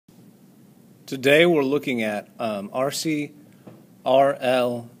Today we're looking at RC,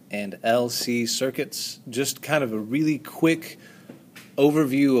 RL, and LC circuits. Just kind of a really quick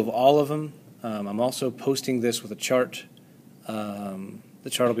overview of all of them. I'm also posting this with a chart. The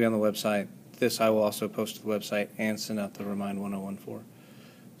chart will be on the website. This I will also post to the website and send out the Remind 1014.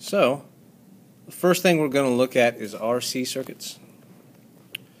 So, the first thing we're going to look at is RC circuits.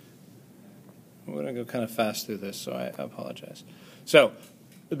 We're going to go kind of fast through this, so I apologize. So,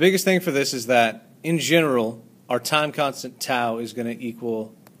 the biggest thing for this is that, in general, our time constant tau is going to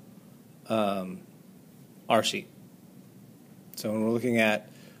equal RC. So when we're looking at,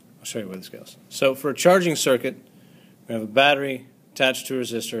 I'll show you where this goes. So for a charging circuit, we have a battery attached to a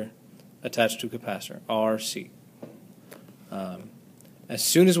resistor, attached to a capacitor, RC. As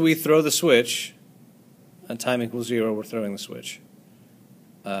soon as we throw the switch, at time equals 0, we're throwing the switch.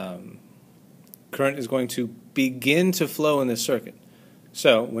 Current is going to begin to flow in this circuit.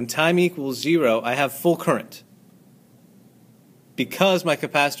 So when time equals 0, I have full current because my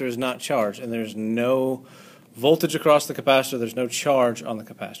capacitor is not charged and there's no voltage across the capacitor, there's no charge on the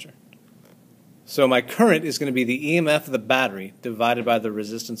capacitor. So my current is going to be the EMF of the battery divided by the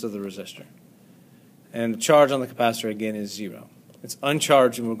resistance of the resistor. And the charge on the capacitor again is 0. It's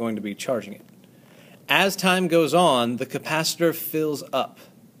uncharged and we're going to be charging it. As time goes on, the capacitor fills up.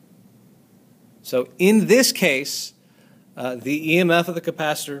 So in this case, the EMF of the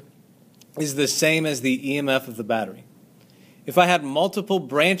capacitor is the same as the EMF of the battery. If I had multiple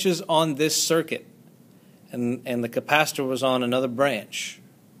branches on this circuit and the capacitor was on another branch,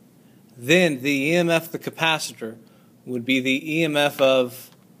 then the EMF of the capacitor would be the EMF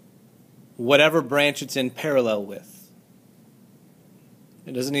of whatever branch it's in parallel with.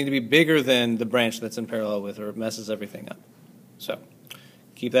 It doesn't need to be bigger than the branch that's in parallel with or it messes everything up. So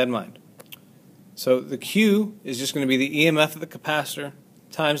keep that in mind. So the Q is just going to be the EMF of the capacitor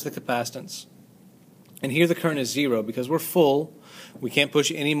times the capacitance. And here the current is 0 because we're full. We can't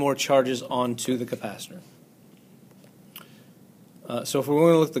push any more charges onto the capacitor. So if we're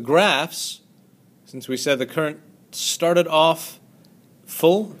going to look at the graphs, since we said the current started off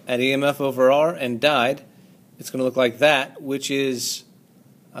full at EMF over R and died, it's going to look like that, which is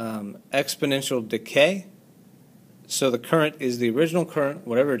exponential decay. So the current is the original current,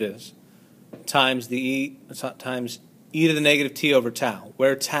 whatever it is, times e to the negative t over tau,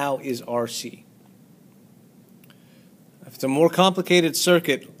 where tau is RC. If it's a more complicated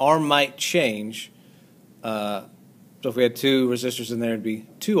circuit, R might change. So if we had two resistors in there, it'd be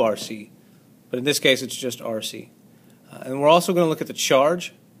 2 RC. But in this case, it's just RC. And we're also going to look at the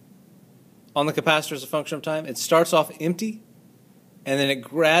charge on the capacitor as a function of time. It starts off empty, and then it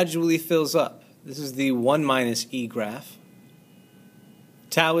gradually fills up. This is the 1 minus E graph.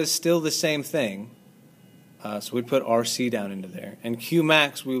 Tau is still the same thing, so we'd put RC down into there. And Q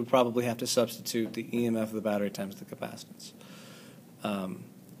max, we would probably have to substitute the EMF of the battery times the capacitance.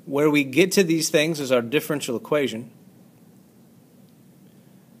 Where we get to these things is our differential equation.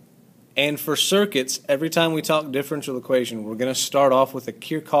 And for circuits, every time we talk differential equation, we're going to start off with a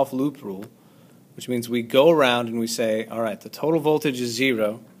Kirchhoff loop rule, which means we go around and we say, all right, the total voltage is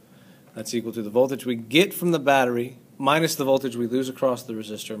 0. That's equal to the voltage we get from the battery minus the voltage we lose across the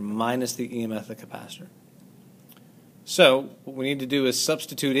resistor, minus the EMF of the capacitor. So, what we need to do is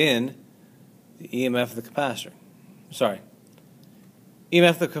substitute in the EMF of the capacitor. Sorry. EMF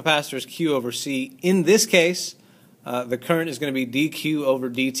of the capacitor is Q over C. In this case, the current is going to be dQ over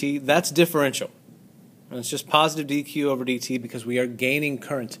dt. That's differential. And it's just positive dQ over dt because we are gaining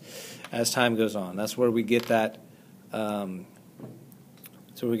current as time goes on. That's where we get that. So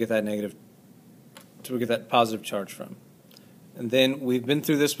we get that negative. So we get that positive charge from. And then we've been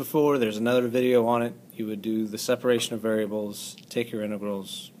through this before. There's another video on it. You would do the separation of variables, take your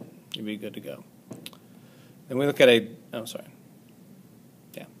integrals, you'd be good to go. Then we look at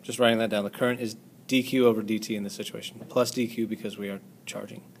just writing that down. The current is dQ over dt in this situation, plus dQ because we are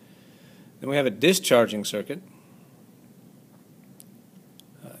charging. Then we have a discharging circuit.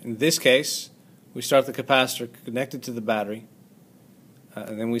 In this case, we start the capacitor connected to the battery,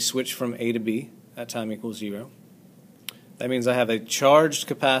 and then we switch from A to B. At time equals 0. That means I have a charged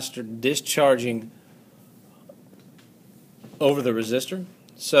capacitor discharging over the resistor.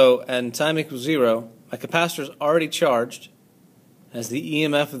 So at time equals 0, my capacitor is already charged, has the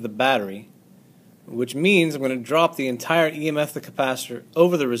EMF of the battery, which means I'm going to drop the entire EMF of the capacitor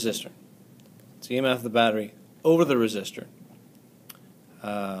over the resistor. It's EMF of the battery over the resistor.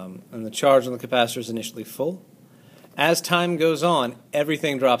 And the charge on the capacitor is initially full. As time goes on,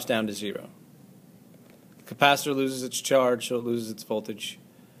 everything drops down to 0. Capacitor loses its charge, so it loses its voltage.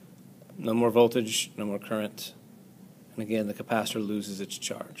 No more voltage, no more current. And again, the capacitor loses its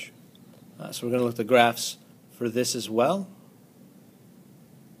charge. So we're going to look at the graphs for this as well.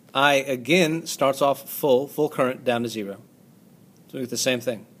 I, again, starts off full current down to 0. So we get the same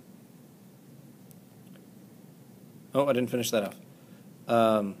thing. Oh, I didn't finish that off.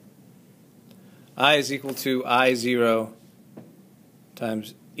 I is equal to I0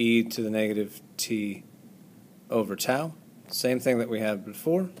 times e to the negative t over tau. Same thing that we had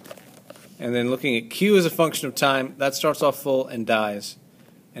before. And then looking at q as a function of time, that starts off full and dies.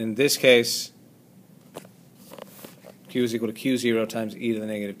 And in this case, q is equal to q0 times e to the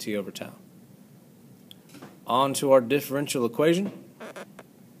negative t over tau. On to our differential equation.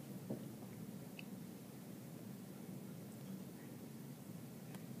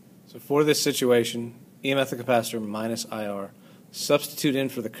 So for this situation, EMF of the capacitor minus IR, substitute in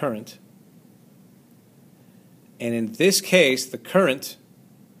for the current. And in this case, the current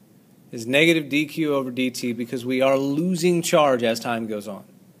is negative dq over dt because we are losing charge as time goes on.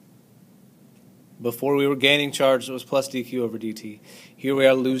 Before we were gaining charge, so it was plus dq over dt. Here we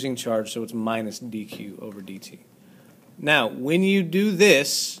are losing charge, so it's minus dq over dt. Now, when you do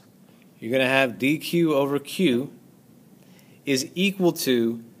this, you're going to have dq over q is equal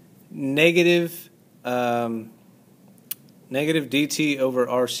to negative dt over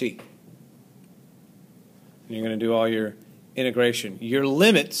RC. And you're going to do all your integration. Your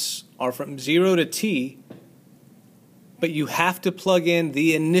limits are from 0 to t, but you have to plug in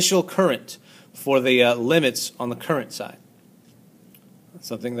the initial current for the limits on the current side. That's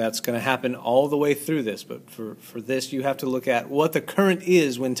something that's going to happen all the way through this, but for this you have to look at what the current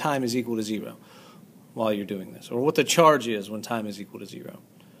is when time is equal to 0 while you're doing this, or what the charge is when time is equal to 0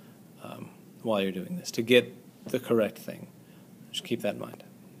 while you're doing this, to get the correct thing. Just keep that in mind.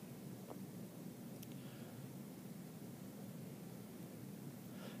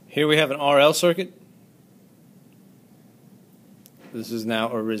 Here we have an RL circuit. This is now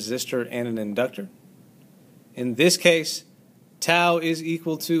a resistor and an inductor. In this case, tau is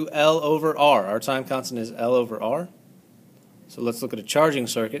equal to L over R. Our time constant is L over R. So let's look at a charging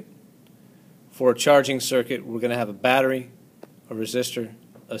circuit. For a charging circuit, we're going to have a battery, a resistor,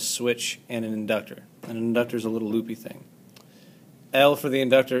 a switch, and an inductor. An inductor is a little loopy thing. L for the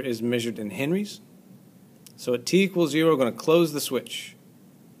inductor is measured in henries. So at t equals 0, we're going to close the switch.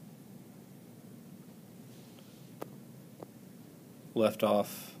 Left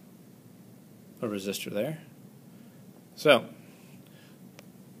off a resistor there. So,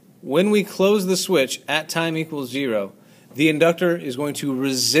 when we close the switch at time equals 0, the inductor is going to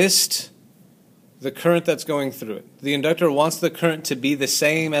resist the current that's going through it. The inductor wants the current to be the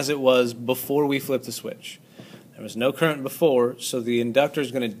same as it was before we flipped the switch. There was no current before, so the inductor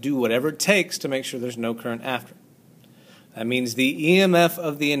is going to do whatever it takes to make sure there's no current after. That means the EMF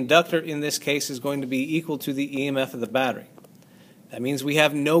of the inductor in this case is going to be equal to the EMF of the battery. That means we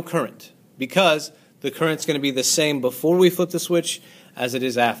have no current because the current's going to be the same before we flip the switch as it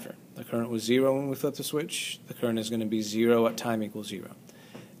is after. The current was 0 when we flip the switch. The current is going to be 0 at time equals 0.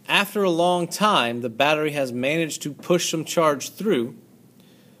 After a long time, the battery has managed to push some charge through.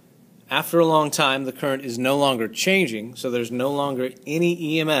 After a long time, the current is no longer changing, so there's no longer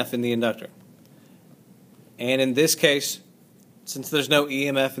any EMF in the inductor. And in this case, since there's no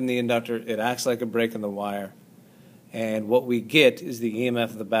EMF in the inductor, it acts like a break in the wire. And what we get is the EMF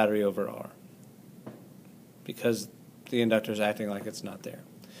of the battery over R, because the inductor is acting like it's not there.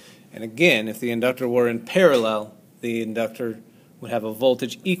 And again, if the inductor were in parallel, the inductor would have a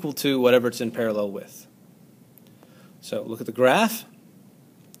voltage equal to whatever it's in parallel with. So look at the graph.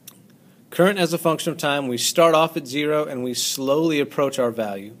 Current as a function of time, we start off at 0 and we slowly approach our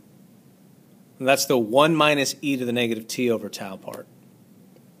value. And that's the 1 minus e to the negative t over tau part.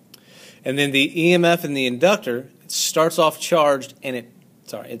 And then the EMF in the inductor, it starts off charged and it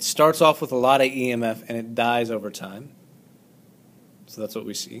starts off with a lot of EMF and it dies over time. So that's what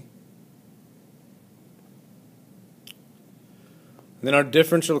we see. And then our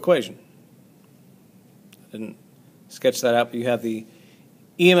differential equation. I didn't sketch that out, but you have the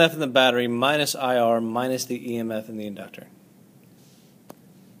EMF in the battery minus IR minus the EMF in the inductor.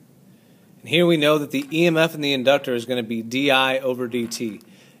 And here we know that the EMF in the inductor is going to be di over dt.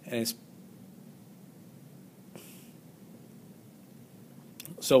 And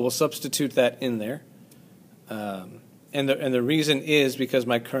so we'll substitute that in there. And the reason is because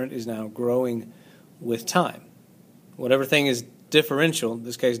my current is now growing with time. Whatever thing is differential, in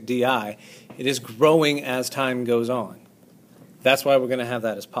this case di, it is growing as time goes on. That's why we're going to have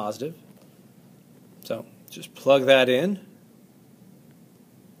that as positive. So just plug that in.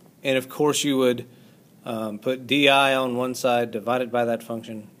 And of course you would put di on one side, divide it by that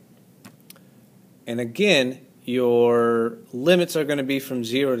function. And again, your limits are going to be from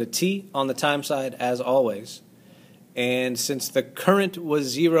 0 to t on the time side, as always. And since the current was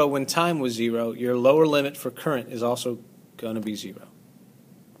 0 when time was 0, your lower limit for current is also going to be 0.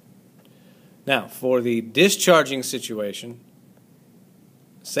 Now, for the discharging situation,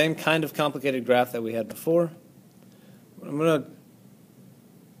 same kind of complicated graph that we had before. I'm going to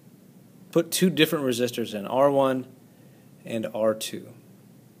put two different resistors in, R1 and R2.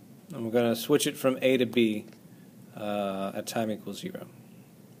 And we're going to switch it from A to B at time equals 0.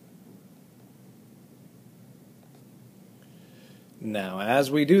 Now,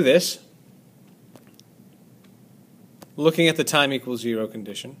 as we do this, looking at the time equals 0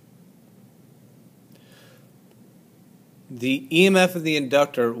 condition, the EMF of the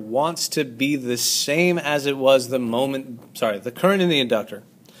inductor wants to be the same as it was the current in the inductor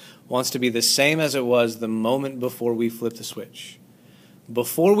wants to be the same as it was the moment before we flip the switch.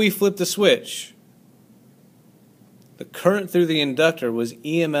 Before we flip the switch, the current through the inductor was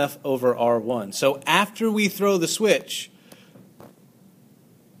EMF over R1. So after we throw the switch,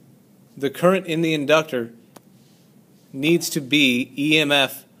 the current in the inductor needs to be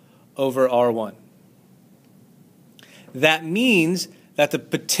EMF over R1. That means that the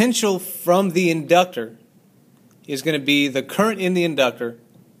potential from the inductor is going to be the current in the inductor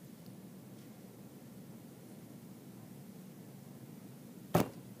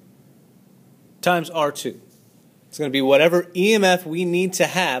times R2. It's going to be whatever EMF we need to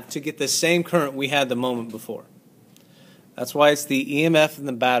have to get the same current we had the moment before. That's why it's the EMF in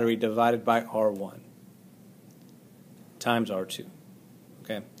the battery divided by R1 times R2.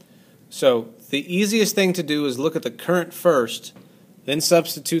 Okay? So the easiest thing to do is look at the current first, then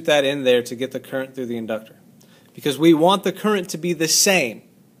substitute that in there to get the current through the inductor. Because we want the current to be the same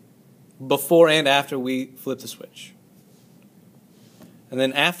before and after we flip the switch. And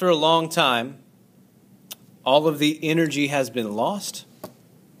then after a long time, all of the energy has been lost.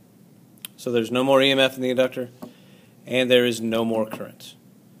 So there's no more EMF in the inductor, and there is no more current.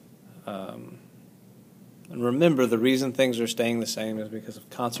 And remember, the reason things are staying the same is because of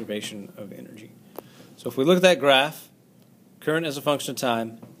conservation of energy. So if we look at that graph, current as a function of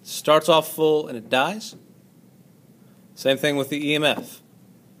time starts off full and it dies. Same thing with the EMF.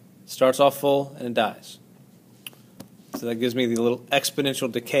 Starts off full and it dies. So that gives me the little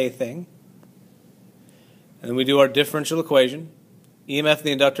exponential decay thing. And then we do our differential equation. EMF of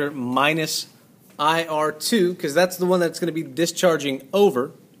the inductor minus IR2, because that's the one that's going to be discharging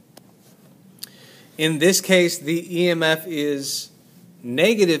over. In this case, the EMF is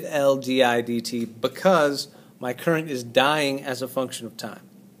negative L di dt because my current is dying as a function of time.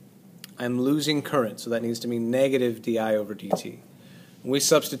 I'm losing current, so that needs to be negative di over dt. And we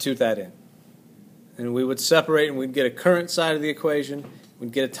substitute that in. And we would separate, and we'd get a current side of the equation,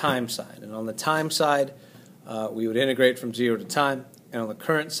 we'd get a time side. And on the time side, we would integrate from 0 to time. And on the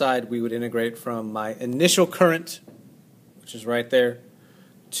current side, we would integrate from my initial current, which is right there,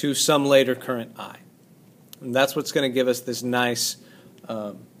 to some later current I. And that's what's going to give us this nice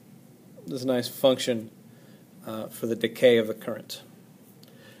function for the decay of the current.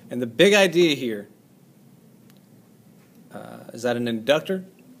 And the big idea here is that an inductor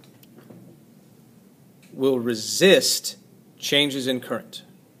will resist changes in current.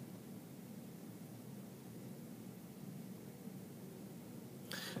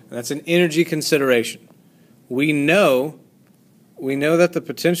 And that's an energy consideration. We know that the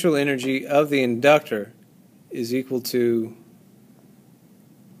potential energy of the inductor is equal to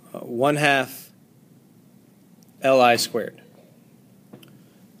 1/2 Li squared.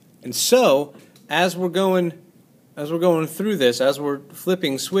 And so, as we're going through this, as we're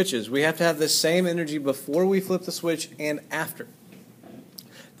flipping switches, we have to have the same energy before we flip the switch and after.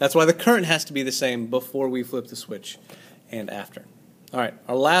 That's why the current has to be the same before we flip the switch and after. All right,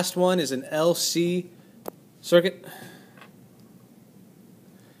 our last one is an LC circuit.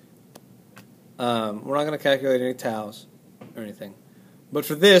 We're not going to calculate any taus or anything. But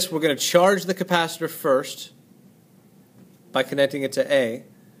for this, we're going to charge the capacitor first by connecting it to A.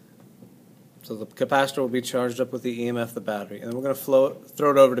 So the capacitor will be charged up with the EMF of the battery. And then we're going to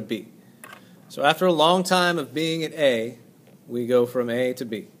throw it over to B. So after a long time of being at A, we go from A to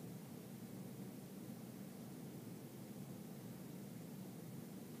B.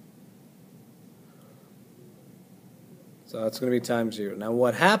 So that's going to be time 0. Now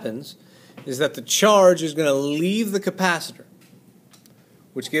what happens is that the charge is going to leave the capacitor,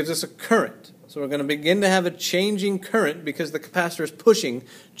 which gives us a current. So we're going to begin to have a changing current because the capacitor is pushing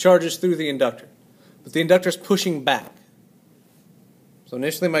charges through the inductor. But the inductor is pushing back. So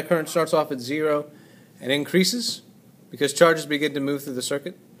initially my current starts off at 0 and increases because charges begin to move through the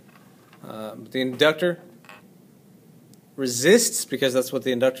circuit. But the inductor resists, because that's what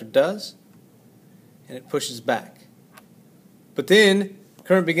the inductor does, and it pushes back. But then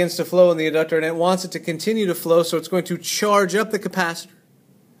current begins to flow in the inductor, and it wants it to continue to flow, so it's going to charge up the capacitor.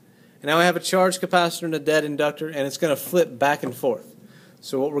 And now I have a charged capacitor and a dead inductor, and it's going to flip back and forth.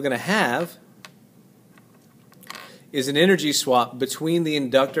 So what we're going to have is an energy swap between the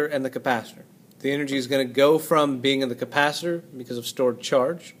inductor and the capacitor. The energy is going to go from being in the capacitor because of stored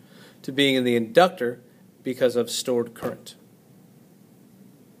charge to being in the inductor because of stored current.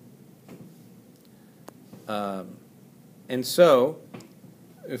 And so,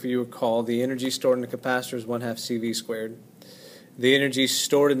 if you recall, the energy stored in the capacitor is 1/2 CV squared. The energy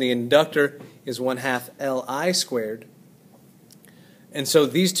stored in the inductor is 1/2 Li squared. And so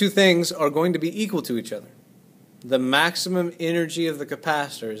these two things are going to be equal to each other. The maximum energy of the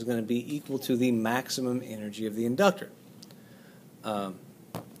capacitor is going to be equal to the maximum energy of the inductor.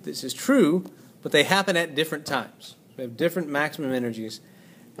 This is true, but they happen at different times. We have different maximum energies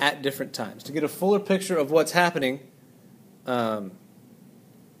at different times. To get a fuller picture of what's happening, let's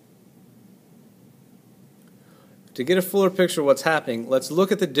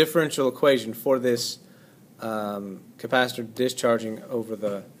look at the differential equation for this capacitor discharging over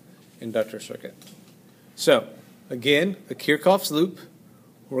the inductor circuit. So, again, a Kirchhoff's loop.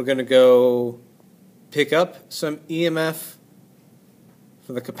 We're going to go pick up some EMF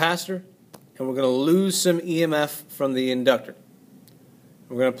from the capacitor, and we're going to lose some EMF from the inductor.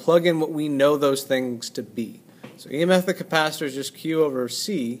 We're going to plug in what we know those things to be. So EMF of the capacitor is just Q over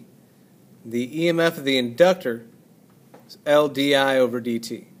C. The EMF of the inductor is L di over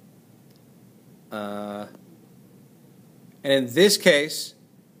dt. And in this case,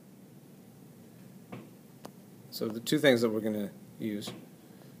 so the two things that we're going to use,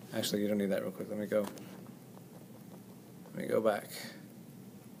 actually you don't need that real quick, let me go back.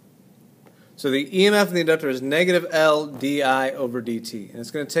 So the EMF of the inductor is negative L di over dt. And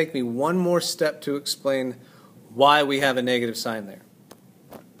it's going to take me one more step to explain why we have a negative sign there.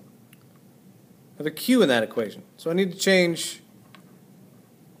 I have a Q in that equation. So I need to change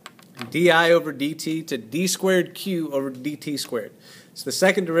di over dt to d squared Q over dt squared. It's the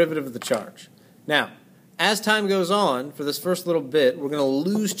second derivative of the charge. Now, as time goes on, for this first little bit, we're going to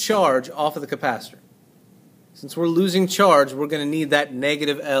lose charge off of the capacitor. Since we're losing charge, we're going to need that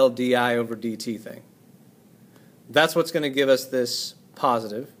negative L di over dt thing. That's what's going to give us this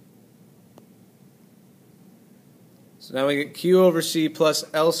positive. So now we get Q over C plus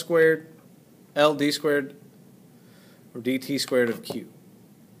L squared, L d squared, or dt squared of Q.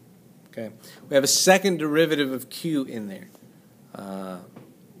 Okay, we have a second derivative of Q in there.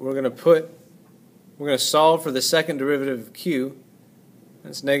 We're going to solve for the second derivative of Q.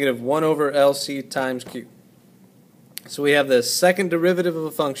 That's negative 1 over LC times Q. So we have the second derivative of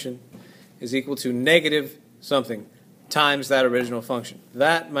a function is equal to negative something times that original function.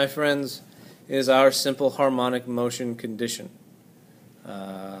 That, my friends, is our simple harmonic motion condition.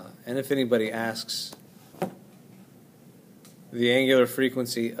 And if anybody asks, the angular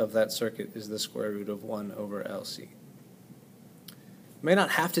frequency of that circuit is the square root of 1 over LC. You may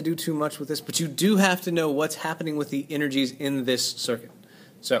not have to do too much with this, but you do have to know what's happening with the energies in this circuit.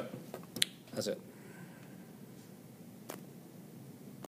 So, that's it.